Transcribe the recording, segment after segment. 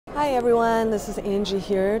Hi everyone, this is Angie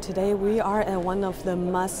here. Today we are at one of the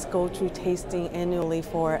must-go-to tasting annually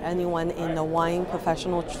for anyone in the wine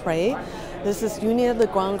professional trade. This is Union the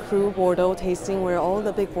Grands Crus Bordeaux tasting, where all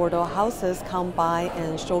the big Bordeaux houses come by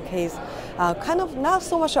and showcase kind of not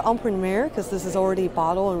so much en premiere, because this is already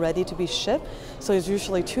bottled and ready to be shipped. So it's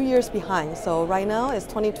usually 2 years behind. So right now it's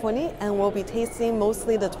 2020 and we'll be tasting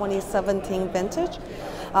mostly the 2017 vintage.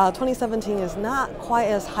 2017 is not quite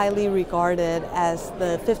as highly regarded as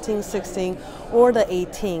the 15, 16 or the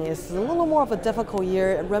 18. It's a little more of a difficult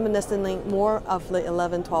year, reminiscent more of the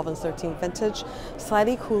 11, 12 and 13 vintage,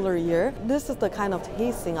 slightly cooler year. This is the kind of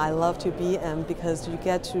tasting I love to be in because you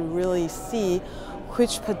get to really see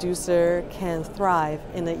which producer can thrive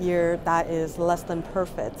in a year that is less than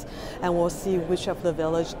perfect. And we'll see which of the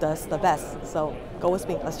village does the best. So go with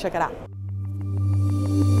me, let's check it out.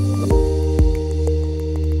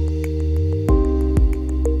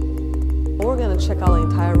 We're going to check out the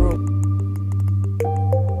entire room.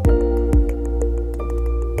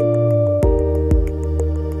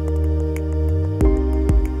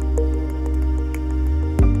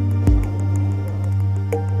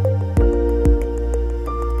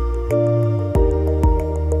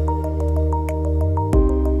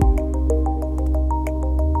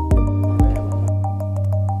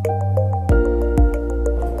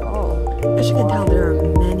 As you can tell, there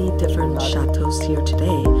are many different chateaus here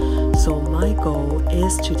today, so my goal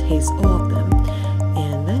is to taste all of them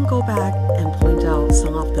and then go back and point out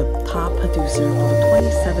some of the top producers for the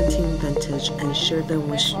 2017 vintage and share them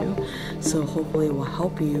with you. So hopefully it will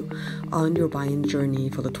help you on your buying journey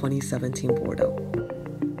for the 2017 Bordeaux.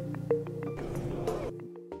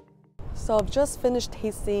 So I've just finished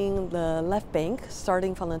tasting the left bank,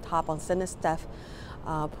 starting from the top on Saint-Estèphe,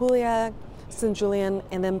 Pauillac, Saint-Julien,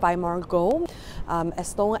 and then by Margaux.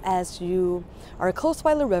 As long as you are close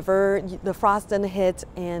by the river, the frost didn't hit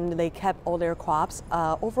and they kept all their crops.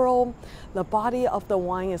 Overall, the body of the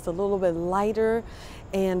wine is a little bit lighter,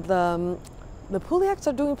 and the Pauillacs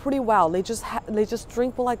are doing pretty well. They just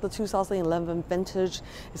drink like the 2011 vintage.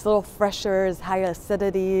 It's a little fresher, it's higher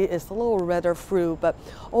acidity, it's a little redder fruit, but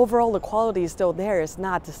overall the quality is still there. It's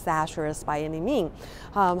not disastrous by any means.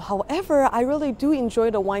 However, I really do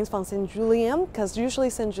enjoy the wines from Saint-Julien, because usually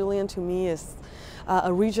Saint-Julien to me is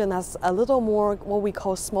a region that's a little more what we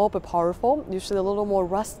call small but powerful, usually a little more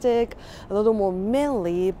rustic, a little more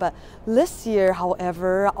manly. But this year,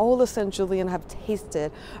 however, all the Saint-Julien have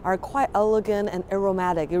tasted are quite elegant and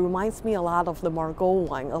aromatic. It reminds me a lot of the Margaux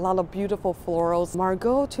wine, a lot of beautiful florals.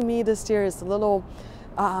 Margaux to me this year is a little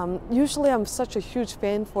usually I'm such a huge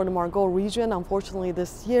fan for the Margaux region. Unfortunately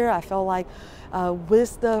this year I felt like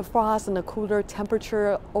with the frost and the cooler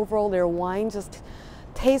temperature, overall their wine just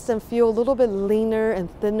taste and feel a little bit leaner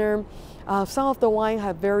and thinner. Some of the wine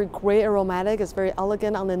have very great aromatic, it's very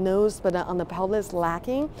elegant on the nose, but on the palate it's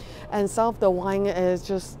lacking. And some of the wine is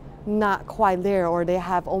just not quite there, or they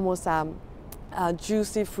have almost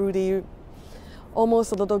juicy, fruity,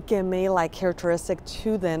 almost a little gamay-like characteristic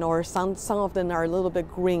to them, or some of them are a little bit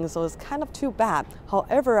green, so it's kind of too bad.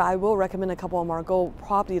 However, I will recommend a couple of Margaux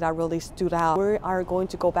properties that really stood out. We are going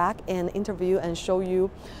to go back and interview and show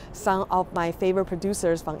you some of my favorite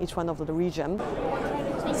producers from each one of the region.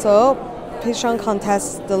 So, Pichon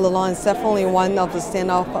Contest de Lalande is definitely one of the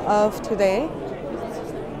standout of today.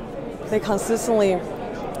 They consistently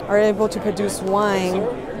are able to produce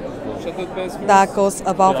wine that goes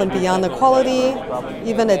above and beyond the quality,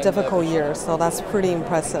 even a difficult year. So that's pretty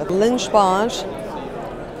impressive. Lynch-Blanche,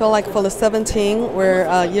 I feel like for the 17, where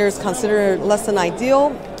a year is considered less than ideal,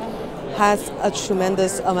 has a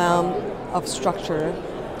tremendous amount of structure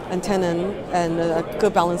and tannin and a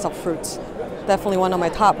good balance of fruits. Definitely one of my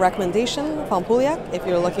top recommendations from Pauillac if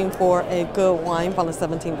you're looking for a good wine from the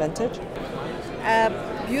 17 vintage.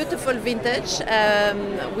 Beautiful vintage.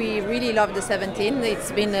 We really love the 17.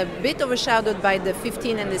 It's been a bit overshadowed by the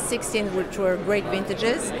 15 and the 16, which were great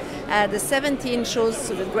vintages. The 17 shows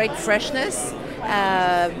great freshness,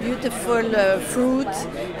 beautiful fruit.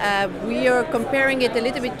 We are comparing it a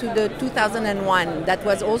little bit to the 2001 that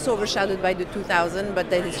was also overshadowed by the 2000, but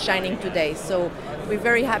that is shining today. So we're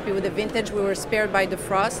very happy with the vintage. We were spared by the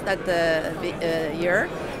frost that year,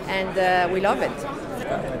 and we love it.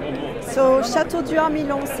 So Chateau du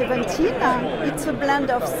Milon 17, it's a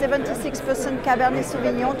blend of 76% Cabernet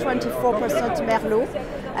Sauvignon, 24% Merlot,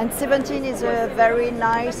 and 17 is a very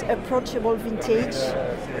nice, approachable vintage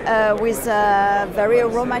with a very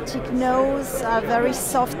aromatic nose, very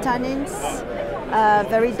soft tannins,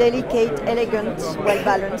 very delicate, elegant, well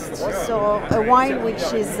balanced. So a wine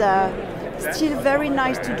which is still very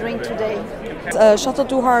nice to drink today. Chateau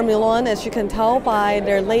du Har Milan, as you can tell by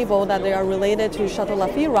their label, that they are related to Chateau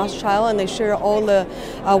Lafite Rothschild, and they share all the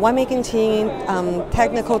winemaking team,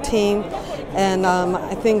 technical team, and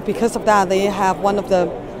I think because of that, they have one of the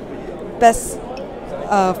best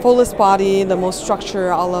fullest body, the most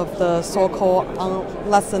structure, all of the so-called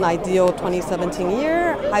less than ideal 2017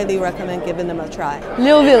 year. Highly recommend giving them a try.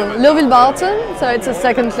 Leeuwville-Barton, so it's a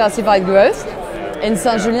second classified growth in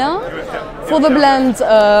Saint-Julien. For the blend,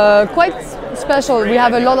 quite special. We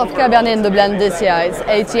have a lot of Cabernet in the blend this year. It's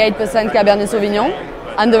 88% Cabernet Sauvignon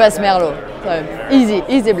and the rest Merlot. So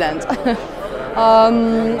easy blend.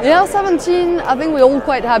 Yeah, 17, I think we're all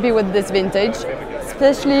quite happy with this vintage,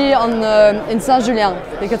 especially in Saint-Julien,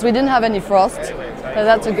 because we didn't have any frost. So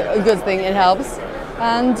that's a good thing, it helps.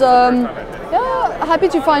 And yeah, happy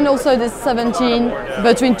to find also this 17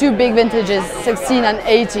 between two big vintages, 16 and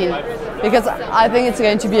 18, because I think it's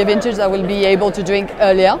going to be a vintage that will be able to drink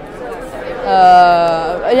earlier.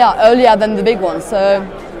 Yeah, earlier than the big ones. So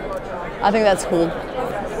I think that's cool.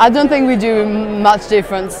 I don't think we do much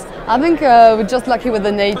difference. I think we're just lucky with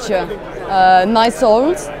the nature. Nice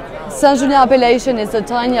soils. Saint-Julien appellation is a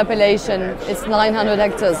tiny appellation. It's 900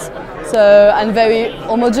 hectares, so and very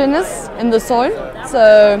homogeneous in the soil.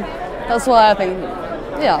 So that's why I think,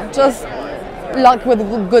 yeah, just luck with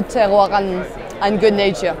good terroir and good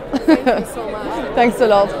nature. Thank you so much. Thanks a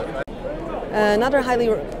lot. Another highly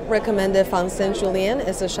recommended from Saint-Julien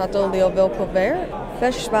is the Chateau Leoville-Pauvert.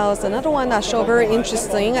 Vegetable is another one that shows very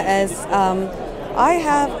interesting, as I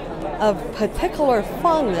have a particular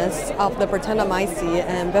fondness of the Brettanomyces,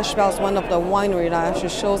 and Vegetable is one of the winery that actually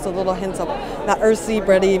shows a little hints of that earthy,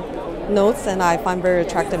 bready notes, and I find very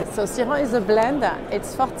attractive. So Syrah is a blend.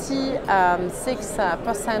 It's 46%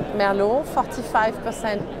 Merlot,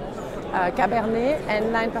 45% Cabernet,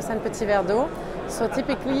 and 9% Petit Verdot. So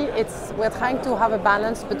typically, we're trying to have a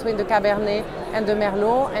balance between the Cabernet and the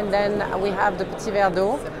Merlot, and then we have the Petit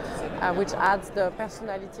Verdot, which adds the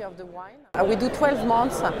personality of the wine. We do 12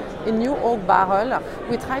 months in new oak barrel.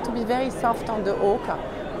 We try to be very soft on the oak.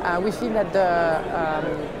 We feel that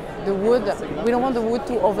the wood, we don't want the wood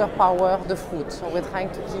to overpower the fruit, so we're trying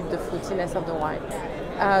to keep the fruitiness of the wine.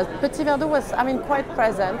 Petit Verdot was, quite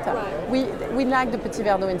present. We like the Petit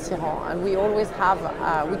Verdot in Syrah, and we always have,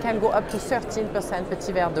 we can go up to 13%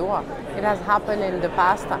 Petit Verdot. It has happened in the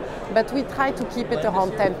past, but we try to keep it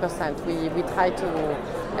around 10%. We try to,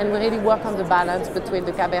 and we really work on the balance between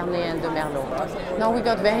the Cabernet and the Merlot. Now we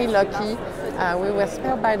got very lucky. We were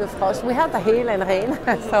spared by the frost. We had hail and rain,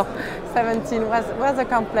 so 17 was a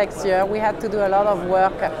complex year. We had to do a lot of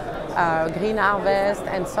work. Green harvest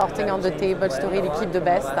and sorting on the tables to really keep the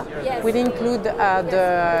best. Yes. We include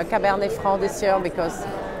the Cabernet Franc this year because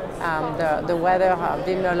the weather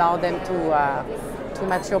didn't allow them to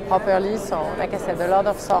mature properly. So, like I said, a lot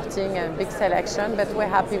of sorting and big selection, but we're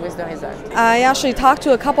happy with the result. I actually talked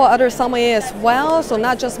to a couple other sommeliers as well, so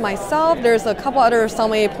not just myself. There's a couple other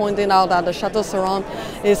sommeliers pointing out that the Chateau Syrah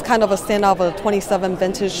is kind of a standout of a 27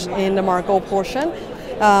 vintage in the Margaux portion.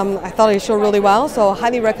 I thought it showed really well, so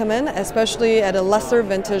highly recommend, especially at a lesser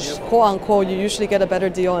vintage, quote unquote, you usually get a better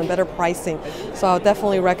deal and better pricing. So I'll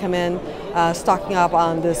definitely recommend stocking up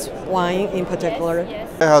on this wine in particular.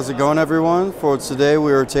 Hey, how's it going, everyone? For today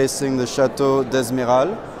we are tasting the Chateau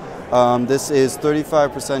d'Esmeralda. This is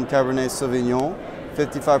 35% Cabernet Sauvignon,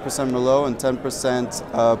 55% Merlot, and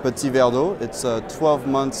 10% Petit Verdot. It's 12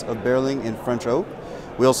 months of barreling in French oak.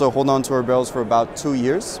 We also hold on to our barrels for about 2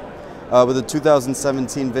 years. With the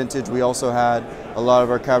 2017 vintage, we also had a lot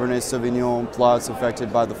of our Cabernet Sauvignon plots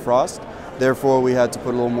affected by the frost. Therefore, we had to put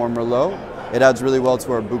a little more Merlot. It adds really well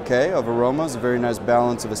to our bouquet of aromas, a very nice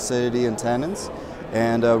balance of acidity and tannins.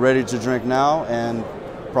 And ready to drink now, and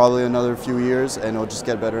probably another few years, and it'll just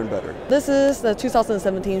get better and better. This is the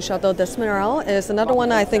 2017 Chateau d'Esmeralda. It's another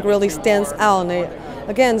one I think really stands out.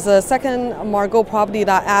 Again, it's the second Margaux property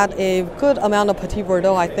that add a good amount of Petit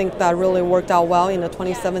Verdot. I think that really worked out well in the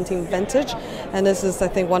 2017 vintage. And this is, I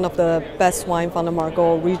think, one of the best wine from the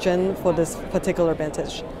Margaux region for this particular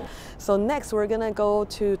vintage. So next, we're gonna go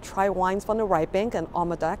to try wines from the right bank and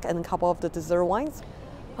Almadoc and a couple of the dessert wines.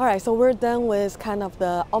 All right, so we're done with kind of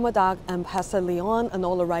the Almadoc and Pas-de-Léon and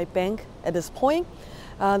all the right bank at this point.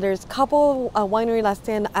 There's a couple wineries that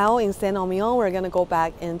stand out in Saint-Emilion. We're going to go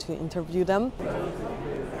back in to interview them.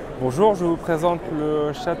 Bonjour, je vous présente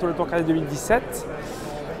le Château Le Tourcaret 2017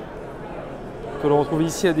 que l'on retrouve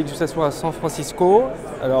ici à dégustation à San Francisco.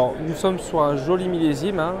 Alors, nous sommes sur un joli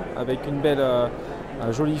millésime avec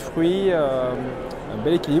un joli fruit, un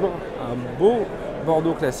bel équilibre, un beau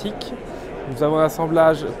Bordeaux classique. Nous avons un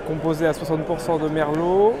assemblage composé à 60% de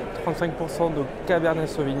Merlot, 35% de Cabernet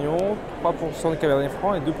Sauvignon, 3% de Cabernet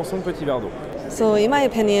Franc et 2% de Petit Verdot. So in my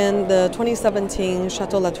opinion, the 2017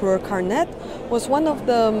 Chateau Latour Carnet was one of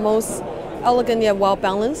the most elegant yet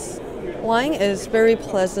well-balanced wine. It's very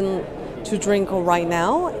pleasant to drink right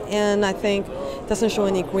now, and I think doesn't show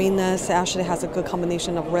any greenness. It actually has a good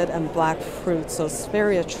combination of red and black fruit, so it's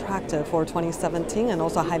very attractive for 2017 and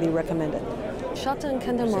also highly recommended. Chateau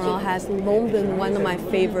Cantemoran has long been one of my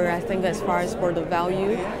favorite, I think, as far as for the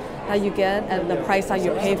value that you get and the price that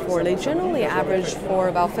you pay for. They generally average for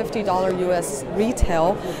about $50 US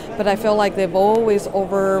retail, but I feel like they've always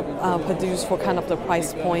overproduced for kind of the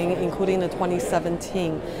price point, including the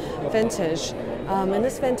 2017 vintage. In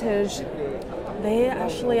this vintage, they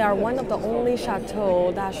actually are one of the only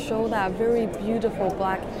chateaux that show that very beautiful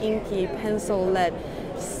black inky pencil-led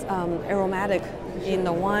aromatic in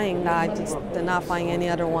the wine that I just did not find any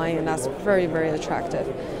other wine, and that's very, very attractive.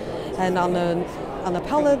 And on the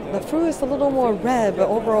palate, the fruit is a little more red, but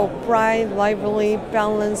overall bright, lively,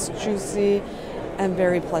 balanced, juicy, and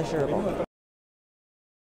very pleasurable.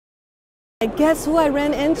 Guess who I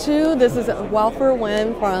ran into? This is Wilfred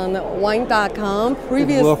Wang from wine.com.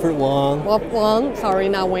 Wilfred Wang. Wang, sorry,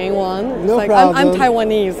 not Wang Wang. No like, problem. I'm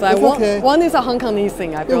Taiwanese. It's okay. One is a Hong Kongese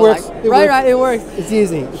thing, I feel it works. like. It right, works. it works. It's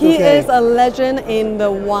easy. It's he okay. is a legend in the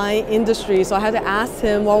wine industry, so I had to ask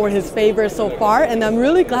him what were his favorites so far, and I'm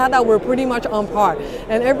really glad that we're pretty much on par.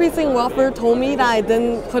 And everything Wilfred told me that I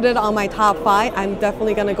didn't put it on my top 5, I'm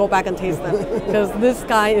definitely going to go back and taste them, because this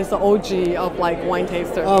guy is the OG of like wine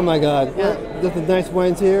taster. Oh my God. Yeah. There's a nice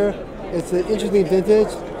wines here. It's an interesting vintage.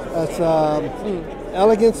 It's,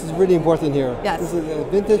 elegance is really important here. Yes. This is a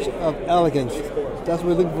vintage of elegance. That's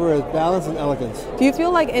what we're looking for, is balance and elegance. Do you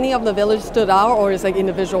feel like any of the village stood out, or is like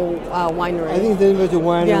individual wineries? I think the individual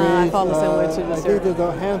wineries. Yeah, I thought the same way too. I think there's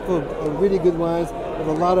a handful of really good wines. There's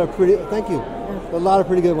a lot of pretty. Thank you. A lot of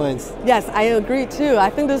pretty good wines. Yes, I agree too. I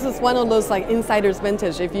think this is one of those like insiders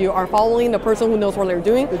vintage. If you are following the person who knows what they're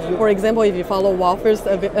doing, for example, if you follow Walford's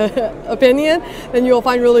opinion, then you'll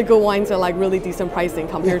find really good wines at like really decent pricing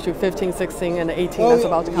compared to 15, 16, and 18 that's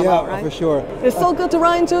about to come out, right? Yeah, for sure. It's so good to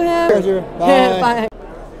run into him. Pleasure. Bye. Bye.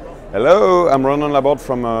 Hello, I'm Ronan Laborde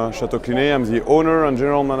from Chateau Clinet. I'm the owner and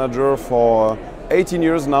general manager for 18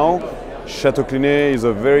 years now. Chateau Clinet is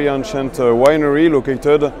a very ancient winery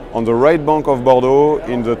located on the right bank of Bordeaux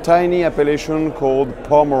in the tiny appellation called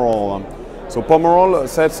Pomerol. So Pomerol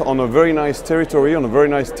sits on a very nice territory, on a very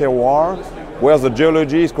nice terroir, where the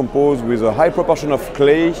geology is composed with a high proportion of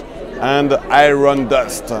clay and iron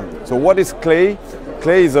dust. So what is clay?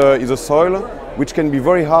 Clay is a soil which can be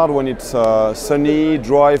very hard when it's sunny,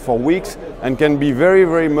 dry for weeks, and can be very,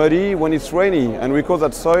 very muddy when it's rainy. And we call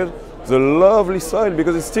that soil the lovely soil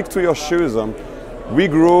because it sticks to your shoes. We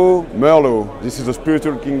grow Merlot. This is the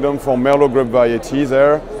spiritual kingdom for Merlot grape varieties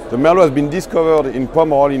there. The Merlot has been discovered in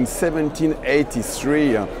Pomerol in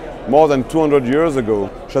 1783, more than 200 years ago.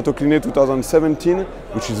 Chateau Clinet 2017,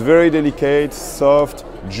 which is very delicate, soft,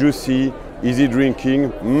 juicy, easy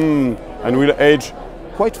drinking, and will age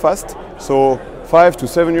quite fast. So 5 to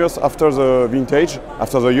 7 years after the vintage,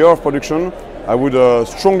 after the year of production, I would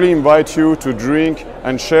strongly invite you to drink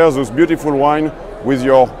and share those beautiful wine with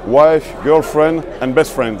your wife, girlfriend, and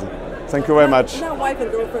best friend. Thank you very much. Not wife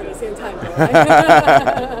and girlfriend at the same time,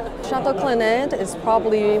 right? Chateau Clinet is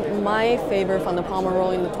probably my favorite from the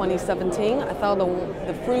Pomerol in the 2017. I thought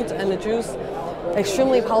the fruit and the juice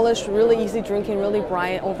extremely polished, really easy drinking, really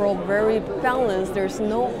bright, overall very balanced. There's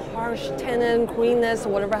no harsh tannin, greenness, or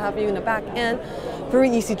whatever have you in the back end. Very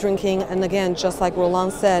easy drinking, and again, just like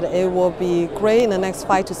Roland said, it will be great in the next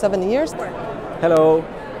 5 to 7 years. Hello,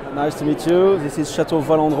 nice to meet you. This is Chateau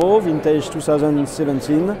Valandro, vintage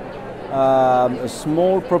 2017. A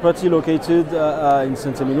small property located in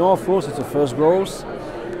Saint-Emilion, of course, it's a first growth.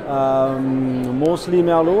 Mostly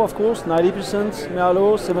Merlot, of course, 90%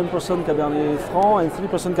 Merlot, 7% Cabernet Franc and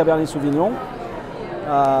 3% Cabernet Sauvignon,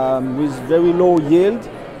 with very low yield,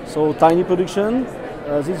 so tiny production.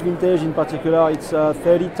 This vintage in particular, it's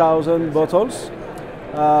 30,000 bottles,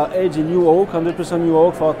 aged in new oak, 100% new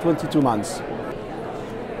oak for 22 months.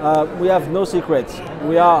 We have no secrets.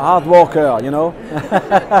 We are hard worker, you know.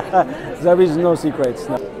 There is no secrets.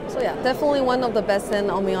 No. So yeah, definitely one of the best in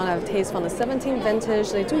Aumillon I've tasted from the 17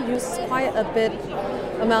 vintage. They do use quite a bit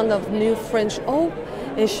amount of new French oak.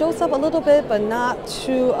 It shows up a little bit, but not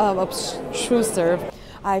too obtrusive.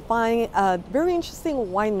 I find a very interesting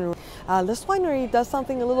winery. This winery does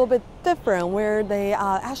something a little bit different, where they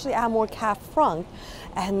actually add more Cab Franc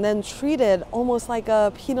and then treat it almost like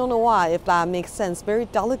a Pinot Noir, if that makes sense, very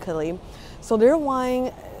delicately. So their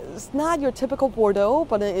wine is not your typical Bordeaux,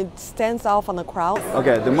 but it stands out from the crowd.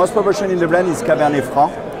 Okay, the most proportion in the blend is Cabernet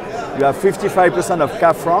Franc. You have 55% of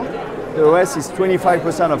Cab Franc, The rest is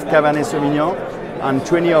 25% of Cabernet Sauvignon and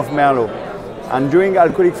 20% of Merlot. And during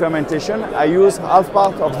alcoholic fermentation, I use half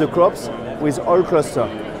part of the crops with oil cluster.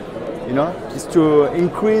 You know, it's to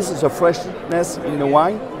increase the freshness in the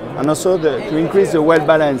wine and also to increase the well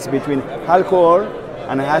balance between alcohol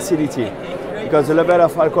and acidity. Because the level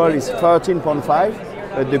of alcohol is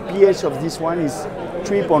 13.5, but the pH of this one is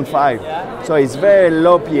 3.5. So it's very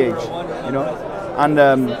low pH, you know. And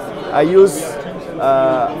I use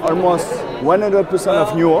almost 100%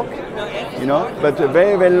 of New York, you know, but a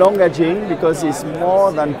very, very long aging because it's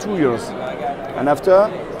more than 2 years. And after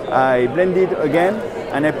I blend it again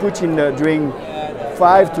and I put in during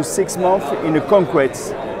 5 to 6 months in a concrete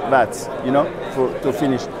vat, you know, to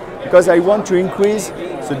finish. Because I want to increase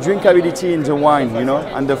the drinkability in the wine, you know,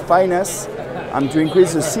 and the fineness, and to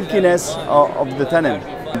increase the silkiness of the tannin.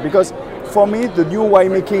 Because for me, the new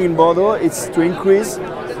winemaking in Bordeaux is to increase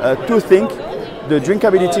two things: the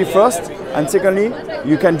drinkability first, and secondly,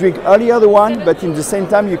 you can drink earlier the wine, but in the same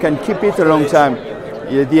time you can keep it a long time,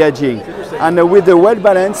 the aging. And with the well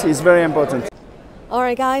balance is very important.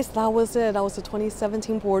 Alright guys, that was it. That was the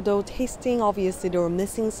 2017 Bordeaux tasting. Obviously they were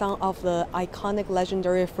missing some of the iconic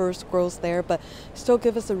legendary first growths there, but still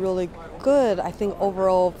give us a really good, I think,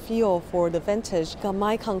 overall feel for the vintage.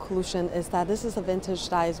 My conclusion is that this is a vintage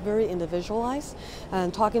that is very individualized,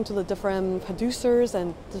 and talking to the different producers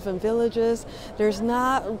and different villages,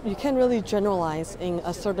 you can't really generalize in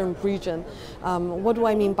a certain region. What do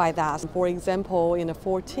I mean by that? For example, in the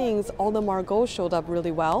 14s, all the Margaux showed up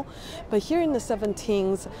really well, but here in the 17s,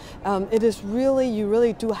 it is really, you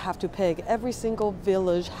really do have to pick. Every single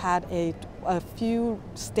village had a few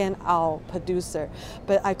standout producer,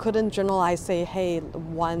 but I couldn't generalize, say, hey,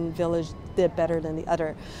 one village did better than the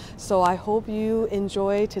other. So I hope you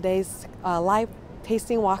enjoy today's live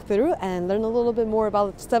tasting walkthrough and learn a little bit more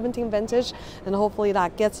about the 17 vintage, and hopefully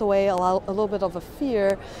that gets away a little bit of a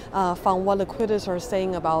fear from what the critics are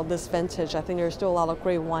saying about this vintage. I think there's still a lot of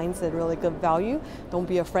great wines at really good value. Don't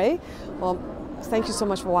be afraid. Well, thank you so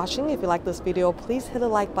much for watching. If you like this video, please hit the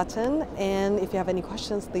like button, and if you have any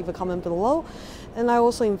questions, leave a comment below. And I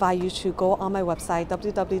also invite you to go on my website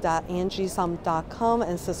www.angiesum.com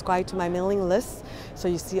and subscribe to my mailing list so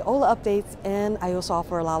you see all the updates, and I also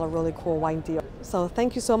offer a lot of really cool wine deals. So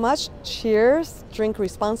thank you so much. Cheers, drink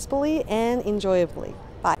responsibly and enjoyably.